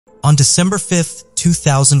On December 5,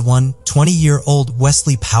 2001, 20-year-old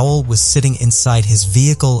Wesley Powell was sitting inside his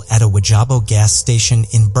vehicle at a Wajabo gas station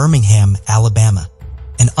in Birmingham, Alabama.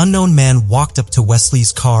 An unknown man walked up to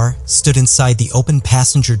Wesley's car, stood inside the open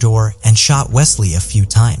passenger door, and shot Wesley a few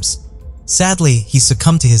times. Sadly, he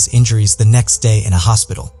succumbed to his injuries the next day in a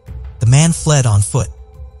hospital. The man fled on foot.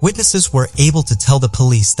 Witnesses were able to tell the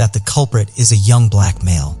police that the culprit is a young black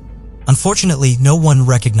male. Unfortunately, no one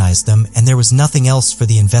recognized them, and there was nothing else for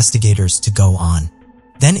the investigators to go on.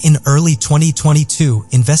 Then in early 2022,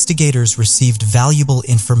 investigators received valuable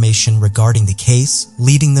information regarding the case,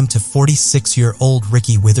 leading them to 46-year-old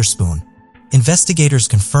Ricky Witherspoon. Investigators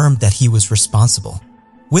confirmed that he was responsible.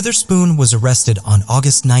 Witherspoon was arrested on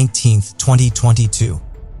August 19, 2022.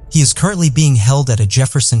 He is currently being held at a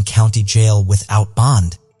Jefferson County jail without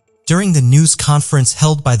bond. During the news conference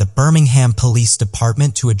held by the Birmingham Police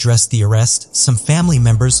Department to address the arrest, some family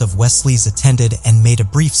members of Wesley's attended and made a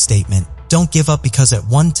brief statement. "Don't give up, because at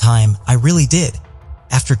one time, I really did.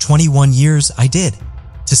 After 21 years, I did.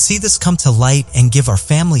 To see this come to light and give our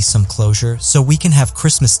family some closure so we can have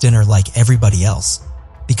Christmas dinner like everybody else.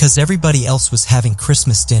 Because everybody else was having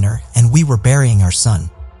Christmas dinner and we were burying our son.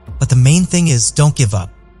 But the main thing is, don't give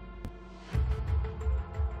up."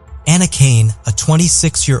 Anna Kane, a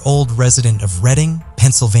 26-year-old resident of Reading,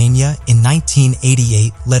 Pennsylvania, in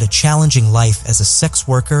 1988 led a challenging life as a sex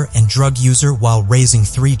worker and drug user while raising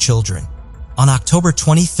 3 children. On October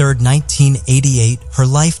 23, 1988, her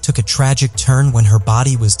life took a tragic turn when her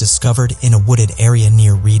body was discovered in a wooded area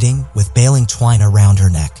near Reading with baling twine around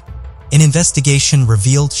her neck. An investigation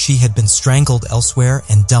revealed she had been strangled elsewhere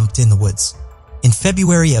and dumped in the woods. In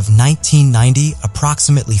February of 1990,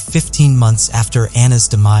 approximately 15 months after Anna's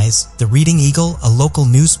demise, the Reading Eagle, a local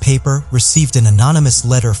newspaper, received an anonymous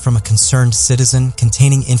letter from a concerned citizen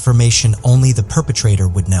containing information only the perpetrator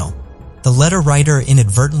would know. The letter writer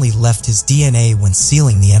inadvertently left his DNA when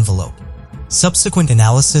sealing the envelope. Subsequent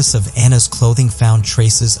analysis of Anna's clothing found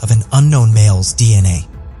traces of an unknown male's DNA.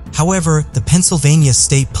 However, the Pennsylvania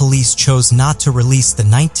State Police chose not to release the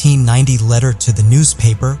 1990 letter to the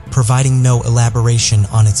newspaper, providing no elaboration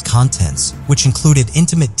on its contents, which included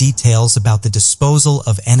intimate details about the disposal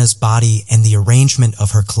of Anna's body and the arrangement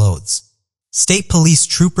of her clothes. State Police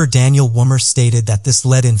Trooper Daniel Woomer stated that this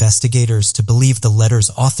led investigators to believe the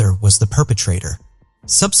letter's author was the perpetrator.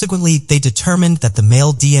 Subsequently, they determined that the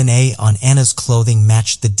male DNA on Anna's clothing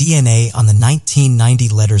matched the DNA on the 1990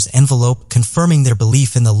 letter's envelope, confirming their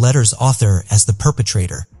belief in the letter's author as the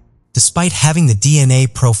perpetrator. Despite having the DNA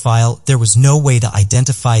profile, there was no way to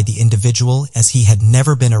identify the individual as he had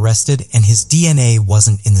never been arrested and his DNA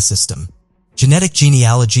wasn't in the system. Genetic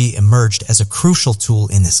genealogy emerged as a crucial tool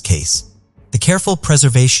in this case. The careful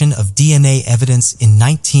preservation of DNA evidence in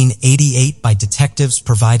 1988 by detectives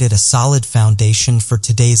provided a solid foundation for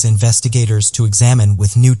today's investigators to examine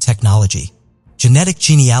with new technology. Genetic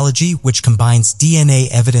genealogy, which combines DNA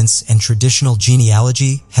evidence and traditional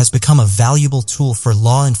genealogy, has become a valuable tool for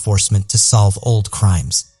law enforcement to solve old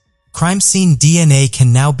crimes. Crime scene DNA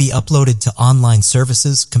can now be uploaded to online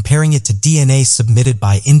services, comparing it to DNA submitted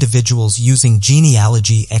by individuals using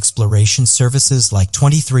genealogy exploration services like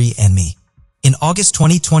 23andMe. In August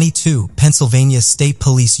 2022, Pennsylvania State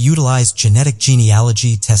Police utilized genetic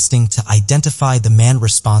genealogy testing to identify the man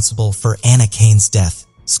responsible for Anna Kane's death,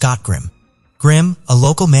 Scott Grimm. Grimm, a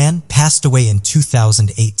local man, passed away in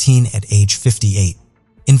 2018 at age 58.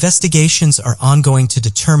 Investigations are ongoing to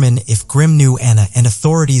determine if Grimm knew Anna, and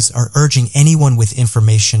authorities are urging anyone with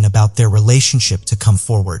information about their relationship to come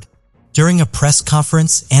forward. During a press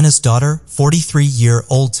conference, Anna's daughter,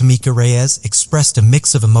 43-year-old Tamika Reyes, expressed a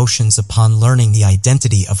mix of emotions upon learning the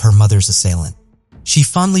identity of her mother's assailant. She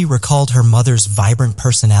fondly recalled her mother's vibrant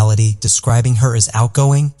personality, describing her as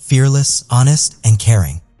outgoing, fearless, honest, and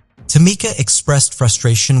caring. Tamika expressed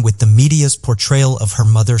frustration with the media's portrayal of her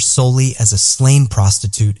mother solely as a slain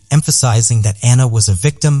prostitute, emphasizing that Anna was a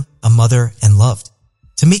victim, a mother, and loved.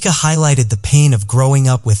 Tamika highlighted the pain of growing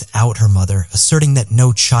up without her mother, asserting that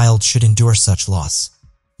no child should endure such loss.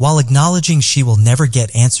 While acknowledging she will never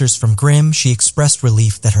get answers from Grimm, she expressed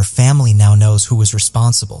relief that her family now knows who was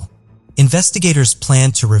responsible. Investigators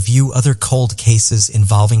plan to review other cold cases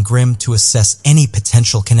involving Grimm to assess any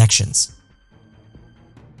potential connections.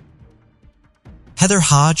 Heather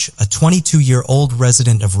Hodge, a 22-year-old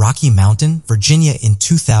resident of Rocky Mountain, Virginia in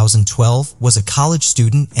 2012, was a college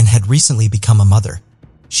student and had recently become a mother.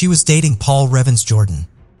 She was dating Paul Revens Jordan.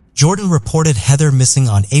 Jordan reported Heather missing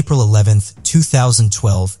on April 11,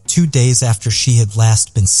 2012, 2 days after she had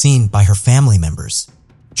last been seen by her family members.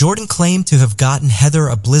 Jordan claimed to have gotten Heather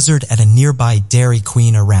a blizzard at a nearby Dairy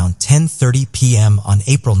Queen around 10:30 p.m. on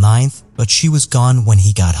April 9th, but she was gone when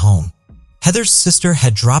he got home. Heather's sister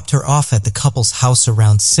had dropped her off at the couple's house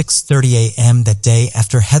around 6:30 a.m. that day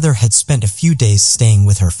after Heather had spent a few days staying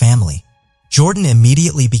with her family. Jordan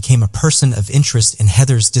immediately became a person of interest in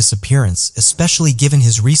Heather's disappearance, especially given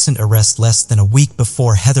his recent arrest less than a week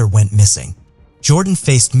before Heather went missing. Jordan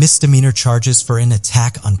faced misdemeanor charges for an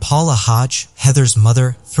attack on Paula Hodge, Heather's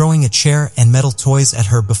mother, throwing a chair and metal toys at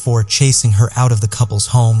her before chasing her out of the couple's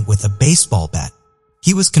home with a baseball bat.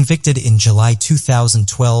 He was convicted in July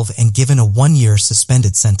 2012 and given a 1-year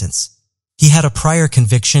suspended sentence. He had a prior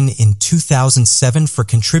conviction in 2007 for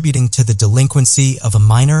contributing to the delinquency of a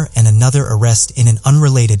minor and another arrest in an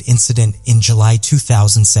unrelated incident in July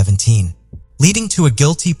 2017, leading to a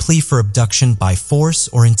guilty plea for abduction by force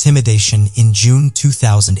or intimidation in June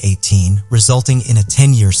 2018, resulting in a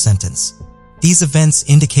 10-year sentence. These events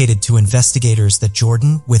indicated to investigators that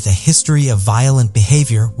Jordan, with a history of violent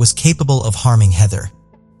behavior, was capable of harming Heather.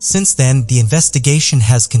 Since then, the investigation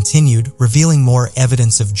has continued, revealing more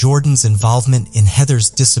evidence of Jordan's involvement in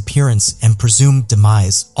Heather's disappearance and presumed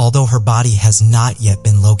demise, although her body has not yet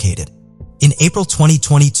been located. In April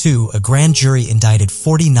 2022, a grand jury indicted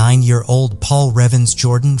 49-year-old Paul Revens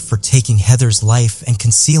Jordan for taking Heather's life and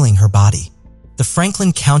concealing her body. The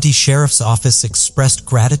Franklin County Sheriff's Office expressed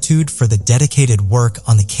gratitude for the dedicated work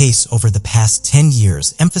on the case over the past 10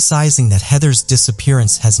 years, emphasizing that Heather's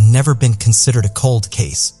disappearance has never been considered a cold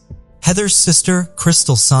case. Heather's sister,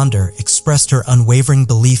 Crystal Sonder, expressed her unwavering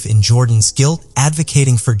belief in Jordan's guilt,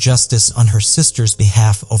 advocating for justice on her sister's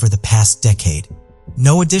behalf over the past decade.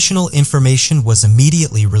 No additional information was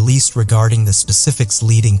immediately released regarding the specifics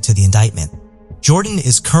leading to the indictment. Jordan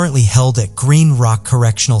is currently held at Green Rock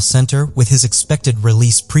Correctional Center, with his expected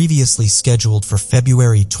release previously scheduled for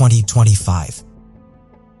February 2025.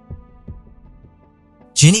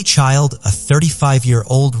 Ginny Child, a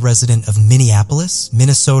 35-year-old resident of Minneapolis,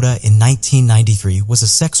 Minnesota in 1993, was a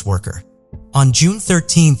sex worker. On June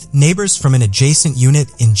 13th, neighbors from an adjacent unit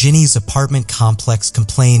in Ginny's apartment complex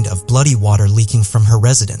complained of bloody water leaking from her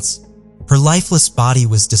residence. Her lifeless body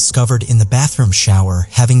was discovered in the bathroom shower,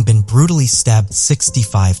 having been brutally stabbed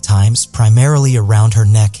 65 times, primarily around her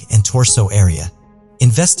neck and torso area.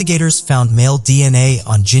 Investigators found male DNA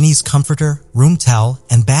on Ginny's comforter, room towel,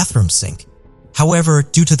 and bathroom sink. However,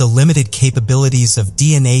 due to the limited capabilities of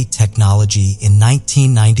DNA technology in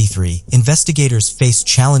 1993, investigators faced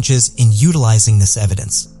challenges in utilizing this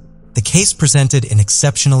evidence. The case presented an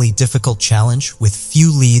exceptionally difficult challenge with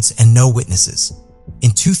few leads and no witnesses.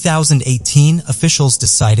 In 2018, officials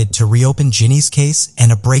decided to reopen Ginny's case,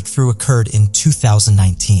 and a breakthrough occurred in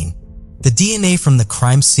 2019. The DNA from the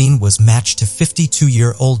crime scene was matched to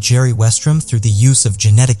 52-year-old Jerry Westrom through the use of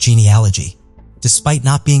genetic genealogy. Despite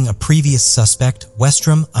not being a previous suspect,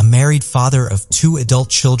 Westrom, a married father of 2 adult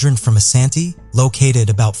children from Asante, located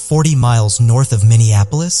about 40 miles north of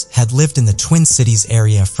Minneapolis, had lived in the Twin Cities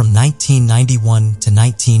area from 1991 to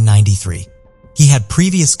 1993. He had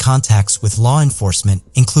previous contacts with law enforcement,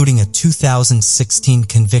 including a 2016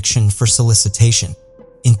 conviction for solicitation.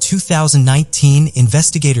 In 2019,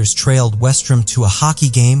 investigators trailed Westrom to a hockey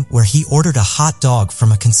game where he ordered a hot dog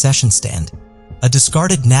from a concession stand. A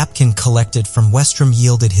discarded napkin collected from Westrom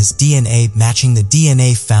yielded his DNA, matching the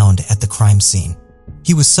DNA found at the crime scene.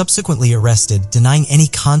 He was subsequently arrested, denying any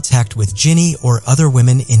contact with Ginny or other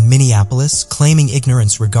women in Minneapolis, claiming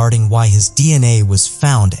ignorance regarding why his DNA was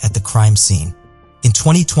found at the crime scene. In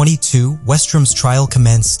 2022, Westrom's trial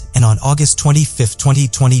commenced, and on August 25,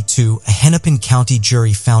 2022, a Hennepin County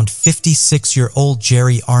jury found 56-year-old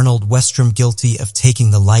Jerry Arnold Westrom guilty of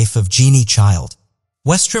taking the life of Ginny Child.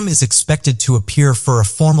 Westrom is expected to appear for a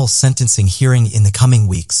formal sentencing hearing in the coming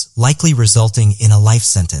weeks, likely resulting in a life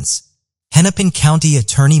sentence. Hennepin County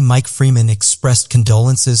Attorney Mike Freeman expressed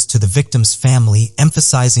condolences to the victim's family,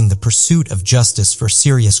 emphasizing the pursuit of justice for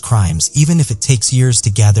serious crimes, even if it takes years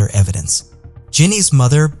to gather evidence. Ginny's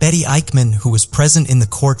mother, Betty Eichmann, who was present in the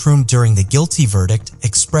courtroom during the guilty verdict,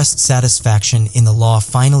 expressed satisfaction in the law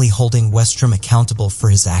finally holding Westrom accountable for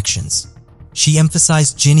his actions. She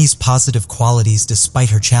emphasized Ginny's positive qualities despite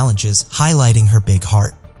her challenges, highlighting her big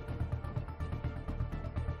heart.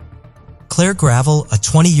 Claire Gravel, a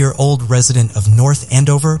 20-year-old resident of North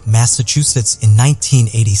Andover, Massachusetts in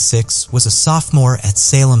 1986, was a sophomore at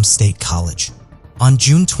Salem State College. On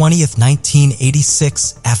June 20,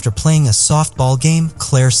 1986, after playing a softball game,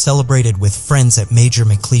 Claire celebrated with friends at Major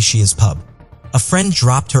McLeishia's pub. A friend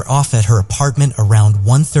dropped her off at her apartment around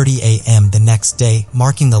 1:30 a.m. the next day,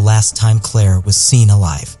 marking the last time Claire was seen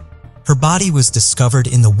alive. Her body was discovered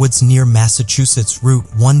in the woods near Massachusetts Route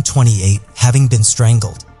 128, having been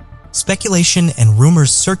strangled. Speculation and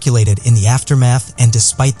rumors circulated in the aftermath, and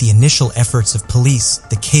despite the initial efforts of police,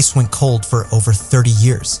 the case went cold for over 30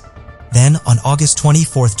 years. Then, on August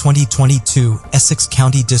 24, 2022, Essex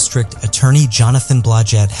County District Attorney Jonathan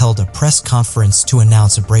Blodgett held a press conference to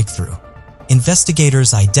announce a breakthrough.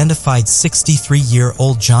 Investigators identified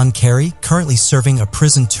 63-year-old John Carey, currently serving a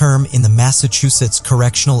prison term in the Massachusetts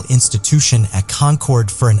Correctional Institution at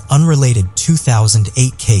Concord for an unrelated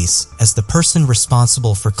 2008 case, as the person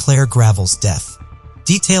responsible for Claire Gravel's death.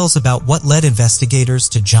 Details about what led investigators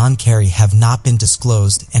to John Carey have not been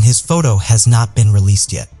disclosed, and his photo has not been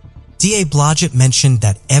released yet. DA Blodgett mentioned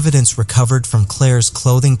that evidence recovered from Claire's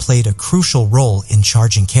clothing played a crucial role in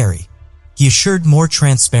charging Carey. He assured more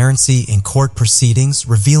transparency in court proceedings,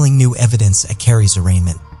 revealing new evidence at Carey's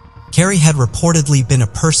arraignment. Carey had reportedly been a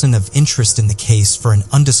person of interest in the case for an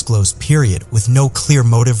undisclosed period, with no clear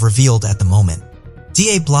motive revealed at the moment.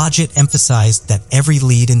 DA Blodgett emphasized that every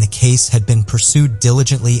lead in the case had been pursued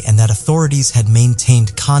diligently and that authorities had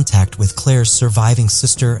maintained contact with Claire's surviving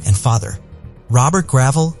sister and father. Robert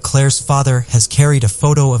Gravel, Claire's father, has carried a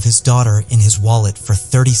photo of his daughter in his wallet for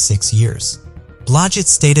 36 years. Blodgett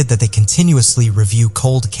stated that they continuously review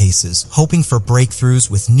cold cases, hoping for breakthroughs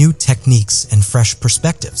with new techniques and fresh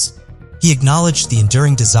perspectives. He acknowledged the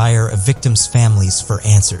enduring desire of victims' families for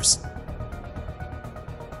answers.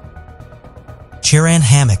 Sharon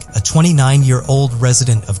Hammock, a 29-year-old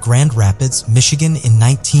resident of Grand Rapids, Michigan in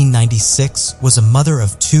 1996, was a mother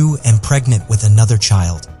of two and pregnant with another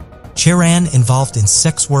child. Sharon, involved in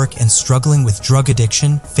sex work and struggling with drug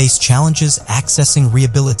addiction, faced challenges accessing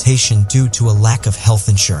rehabilitation due to a lack of health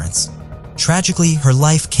insurance. Tragically, her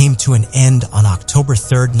life came to an end on October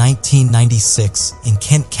 3, 1996, in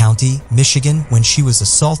Kent County, Michigan, when she was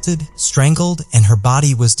assaulted, strangled, and her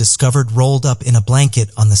body was discovered rolled up in a blanket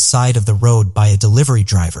on the side of the road by a delivery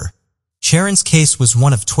driver. Sharon's case was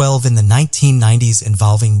one of 12 in the 1990s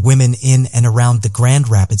involving women in and around the Grand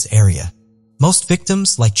Rapids area. Most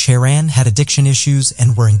victims, like Sharon, had addiction issues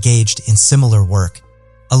and were engaged in similar work.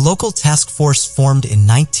 A local task force formed in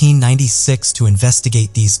 1996 to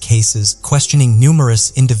investigate these cases, questioning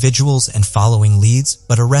numerous individuals and following leads,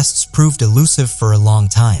 but arrests proved elusive for a long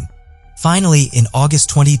time. Finally, in August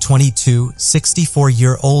 2022,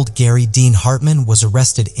 64-year-old Gary Dean Hartman was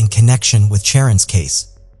arrested in connection with Sharon's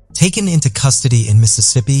case. Taken into custody in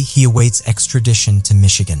Mississippi, he awaits extradition to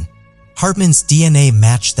Michigan. Hartman's DNA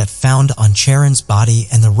matched that found on Sharon's body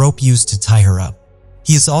and the rope used to tie her up.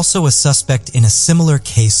 He is also a suspect in a similar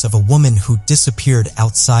case of a woman who disappeared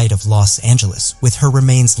outside of Los Angeles, with her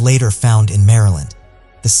remains later found in Maryland.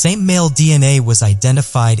 The same male DNA was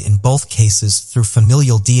identified in both cases through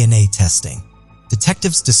familial DNA testing.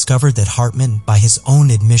 Detectives discovered that Hartman, by his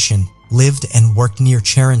own admission, lived and worked near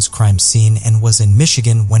Sharon's crime scene and was in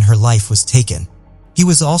Michigan when her life was taken. He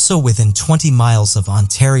was also within 20 miles of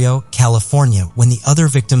Ontario, California, when the other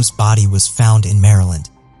victim's body was found in Maryland.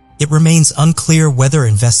 It remains unclear whether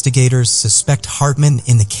investigators suspect Hartman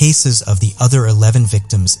in the cases of the other 11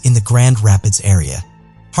 victims in the Grand Rapids area.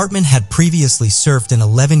 Hartman had previously served an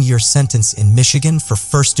 11-year sentence in Michigan for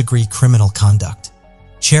first-degree criminal conduct.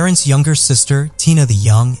 Sharon's younger sister, Tina the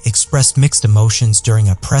Young, expressed mixed emotions during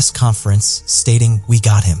a press conference, stating, "We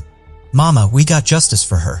got him. Mama, we got justice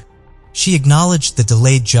for her." She acknowledged the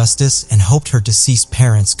delayed justice and hoped her deceased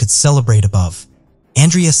parents could celebrate above.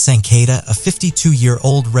 Andrea Sankeda, a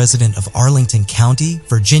 52-year-old resident of Arlington County,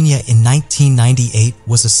 Virginia in 1998,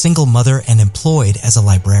 was a single mother and employed as a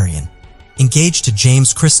librarian. Engaged to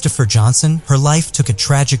James Christopher Johnson, her life took a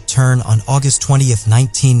tragic turn on August 20,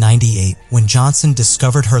 1998, when Johnson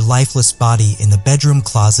discovered her lifeless body in the bedroom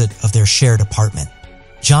closet of their shared apartment.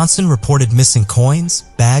 Johnson reported missing coins,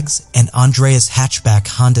 bags, and Andrea's hatchback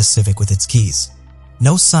Honda Civic with its keys.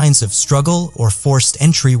 No signs of struggle or forced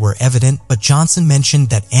entry were evident, but Johnson mentioned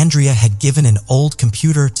that Andrea had given an old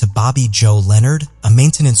computer to Bobby Joe Leonard, a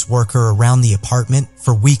maintenance worker around the apartment,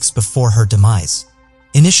 for weeks before her demise.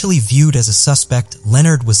 Initially viewed as a suspect,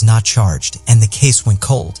 Leonard was not charged, and the case went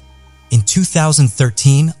cold. In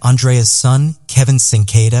 2013, Andrea's son, Kevin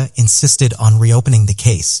Sankeda, insisted on reopening the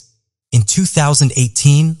case. In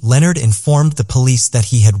 2018, Leonard informed the police that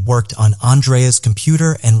he had worked on Andrea's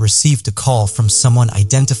computer and received a call from someone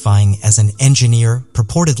identifying as an engineer,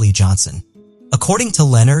 purportedly Johnson. According to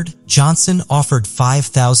Leonard, Johnson offered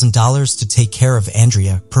 $5,000 to take care of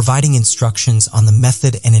Andrea, providing instructions on the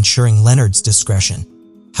method and ensuring Leonard's discretion.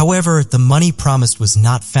 However, the money promised was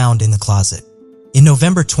not found in the closet. In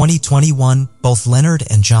November 2021, both Leonard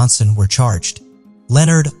and Johnson were charged.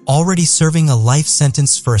 Leonard, already serving a life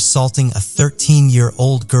sentence for assaulting a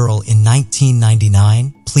 13-year-old girl in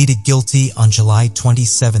 1999, pleaded guilty on July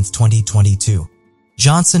 27, 2022.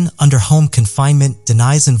 Johnson, under home confinement,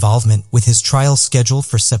 denies involvement with his trial scheduled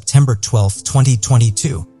for September 12,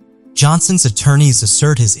 2022. Johnson's attorneys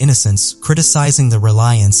assert his innocence, criticizing the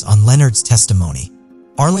reliance on Leonard's testimony.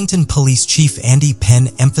 Arlington Police Chief Andy Penn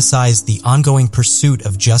emphasized the ongoing pursuit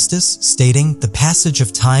of justice, stating, "The passage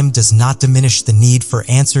of time does not diminish the need for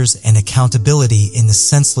answers and accountability in the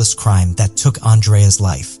senseless crime that took Andrea's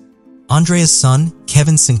life." Andrea's son,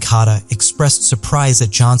 Kevin Sincata, expressed surprise at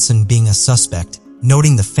Johnson being a suspect,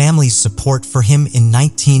 noting the family's support for him in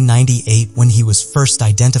 1998 when he was first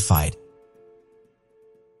identified.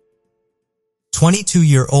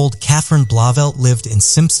 22-year-old Catherine Blauvelt lived in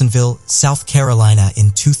Simpsonville, South Carolina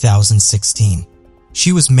in 2016.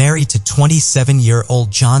 She was married to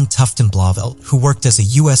 27-year-old John Tufton Blauvelt, who worked as a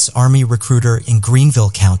U.S. Army recruiter in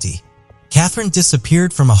Greenville County. Catherine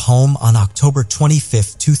disappeared from a home on October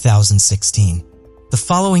 25, 2016. The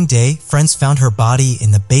following day, friends found her body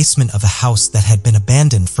in the basement of a house that had been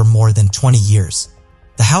abandoned for more than 20 years.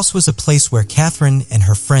 The house was a place where Catherine and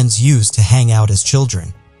her friends used to hang out as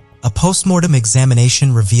children. A postmortem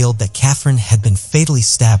examination revealed that Catherine had been fatally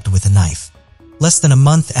stabbed with a knife. Less than a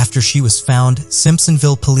month after she was found,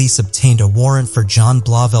 Simpsonville police obtained a warrant for John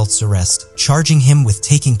Blauvelt's arrest, charging him with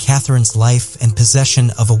taking Catherine's life and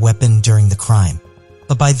possession of a weapon during the crime.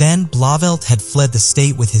 But by then, Blauvelt had fled the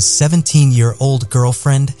state with his 17-year-old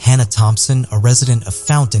girlfriend, Hannah Thompson, a resident of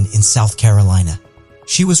Fountain in South Carolina.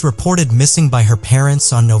 She was reported missing by her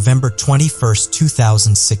parents on November 21,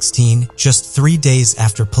 2016, just 3 days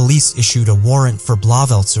after police issued a warrant for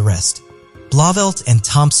Blauvelt's arrest. Blauvelt and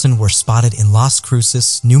Thompson were spotted in Las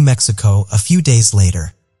Cruces, New Mexico, a few days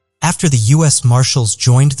later. After the U.S. Marshals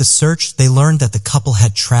joined the search, they learned that the couple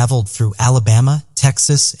had traveled through Alabama,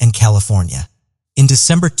 Texas, and California. In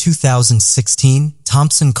December 2016,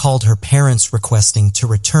 Thompson called her parents requesting to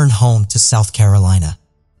return home to South Carolina.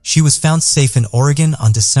 She was found safe in Oregon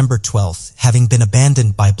on December 12, having been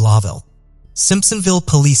abandoned by Blauvelt. Simpsonville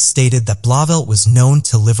police stated that Blauvelt was known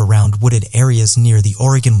to live around wooded areas near the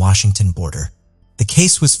Oregon-Washington border. The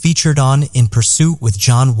case was featured on In Pursuit with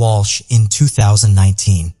John Walsh in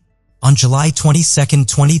 2019. On July 22,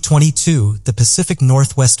 2022, the Pacific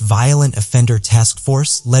Northwest Violent Offender Task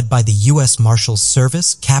Force, led by the U.S. Marshals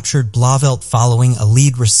Service, captured Blauvelt following a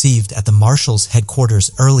lead received at the Marshals headquarters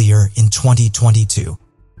earlier in 2022.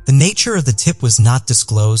 The nature of the tip was not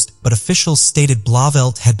disclosed, but officials stated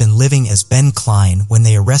Blauvelt had been living as Ben Klein when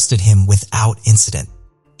they arrested him without incident.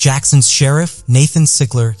 Jackson's sheriff, Nathan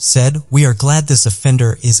Sigler, said, "We are glad this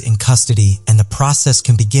offender is in custody and the process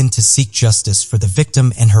can begin to seek justice for the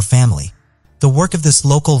victim and her family. The work of this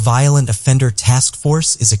local violent offender task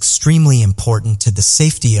force is extremely important to the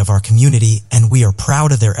safety of our community, and we are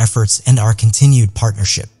proud of their efforts and our continued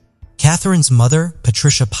partnership." Catherine's mother,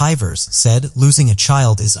 Patricia Pivers, said, "Losing a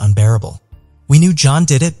child is unbearable. We knew John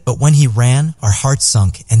did it, but when he ran, our hearts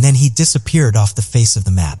sunk, and then he disappeared off the face of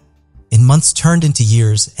the map. In months turned into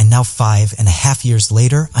years, and now 5.5 years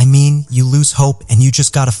later, you lose hope and you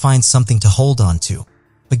just gotta find something to hold on to.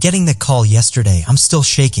 But getting that call yesterday, I'm still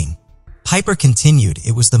shaking." Piper continued,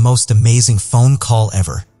 "It was the most amazing phone call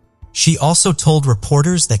ever." She also told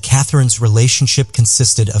reporters that Catherine's relationship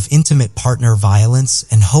consisted of intimate partner violence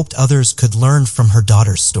and hoped others could learn from her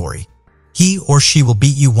daughter's story. "He or she will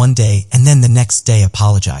beat you one day and then the next day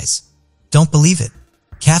apologize. Don't believe it.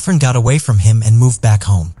 Catherine got away from him and moved back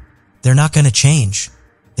home. They're not going to change.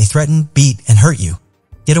 They threaten, beat, and hurt you.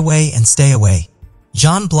 Get away and stay away."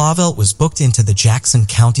 John Blauvelt was booked into the Jackson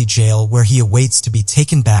County Jail where he awaits to be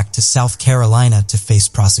taken back to South Carolina to face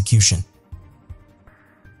prosecution.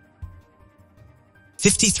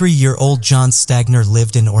 53-year-old John Stagner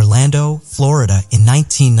lived in Orlando, Florida in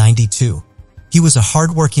 1992. He was a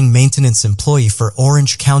hardworking maintenance employee for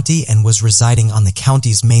Orange County and was residing on the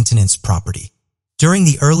county's maintenance property. During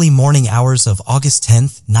the early morning hours of August 10,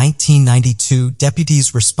 1992,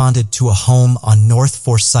 deputies responded to a home on North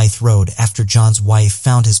Forsyth Road after John's wife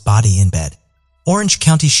found his body in bed. Orange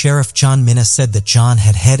County Sheriff John Minna said that John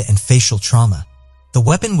had head and facial trauma. The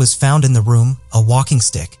weapon was found in the room, a walking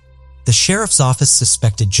stick. The sheriff's office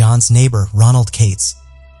suspected John's neighbor, Ronald Cates.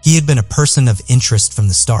 He had been a person of interest from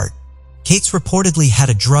the start. Cates reportedly had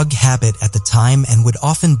a drug habit at the time and would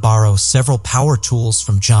often borrow several power tools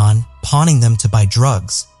from John, pawning them to buy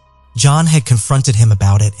drugs. John had confronted him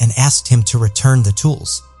about it and asked him to return the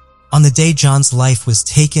tools. On the day John's life was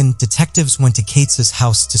taken, detectives went to Cates's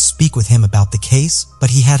house to speak with him about the case, but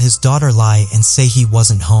he had his daughter lie and say he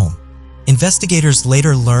wasn't home. Investigators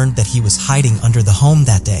later learned that he was hiding under the home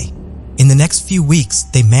that day. In the next few weeks,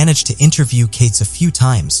 they managed to interview Cates a few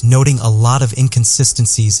times, noting a lot of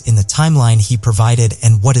inconsistencies in the timeline he provided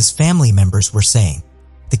and what his family members were saying.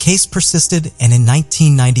 The case persisted, and in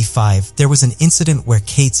 1995, there was an incident where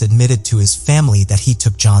Cates admitted to his family that he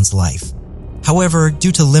took John's life. However,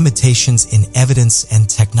 due to limitations in evidence and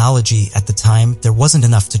technology at the time, there wasn't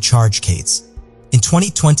enough to charge Cates. In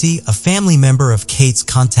 2020, a family member of Cates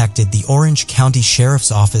contacted the Orange County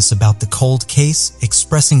Sheriff's Office about the cold case,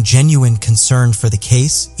 expressing genuine concern for the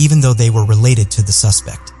case, even though they were related to the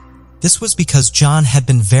suspect. This was because John had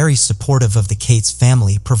been very supportive of the Cates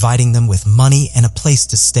family, providing them with money and a place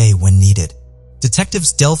to stay when needed.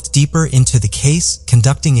 Detectives delved deeper into the case,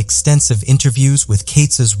 conducting extensive interviews with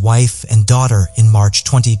Cates's wife and daughter in March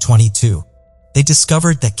 2022. They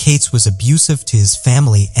discovered that Cates was abusive to his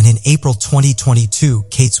family, and in April 2022,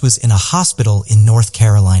 Cates was in a hospital in North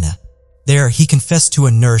Carolina. There, he confessed to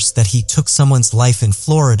a nurse that he took someone's life in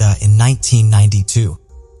Florida in 1992.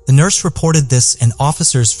 The nurse reported this, and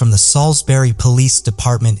officers from the Salisbury Police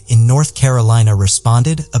Department in North Carolina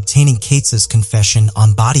responded, obtaining Cates's confession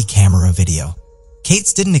on body camera video.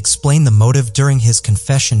 Cates didn't explain the motive during his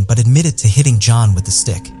confession but admitted to hitting John with a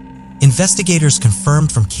stick. Investigators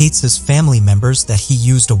confirmed from Cates's family members that he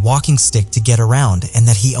used a walking stick to get around and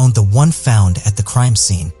that he owned the one found at the crime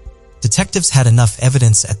scene. Detectives had enough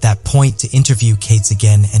evidence at that point to interview Cates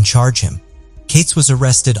again and charge him. Cates was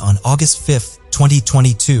arrested on August 5,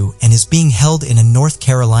 2022, and is being held in a North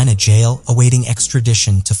Carolina jail awaiting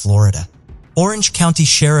extradition to Florida. Orange County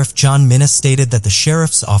Sheriff John Minna stated that the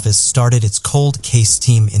sheriff's office started its cold case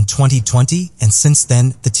team in 2020, and since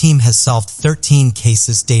then, the team has solved 13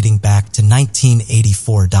 cases dating back to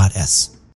 1984.